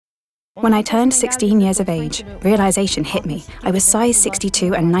When I turned 16 years of age, realization hit me. I was size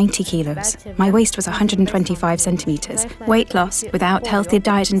 62 and 90 kilos. My waist was 125 centimeters. Weight loss, without healthy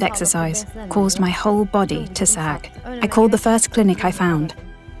diet and exercise, caused my whole body to sag. I called the first clinic I found.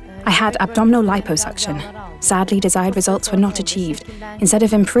 I had abdominal liposuction. Sadly, desired results were not achieved. Instead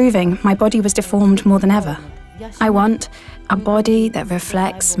of improving, my body was deformed more than ever. I want a body that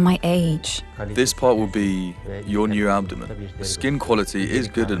reflects my age. This part will be your new abdomen. Skin quality is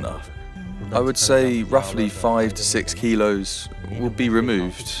good enough. I would say roughly 5 to 6 kilos will be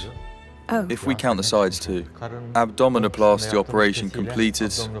removed, if we count the sides too. Abdominoplasty operation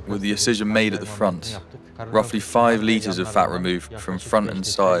completed with the incision made at the front. Roughly 5 litres of fat removed from front and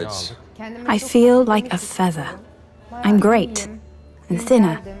sides. I feel like a feather. I'm great and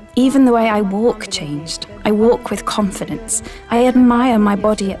thinner. Even the way I walk changed. I walk with confidence. I admire my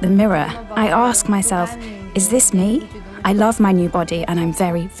body at the mirror. I ask myself, is this me? I love my new body and I'm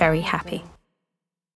very, very happy.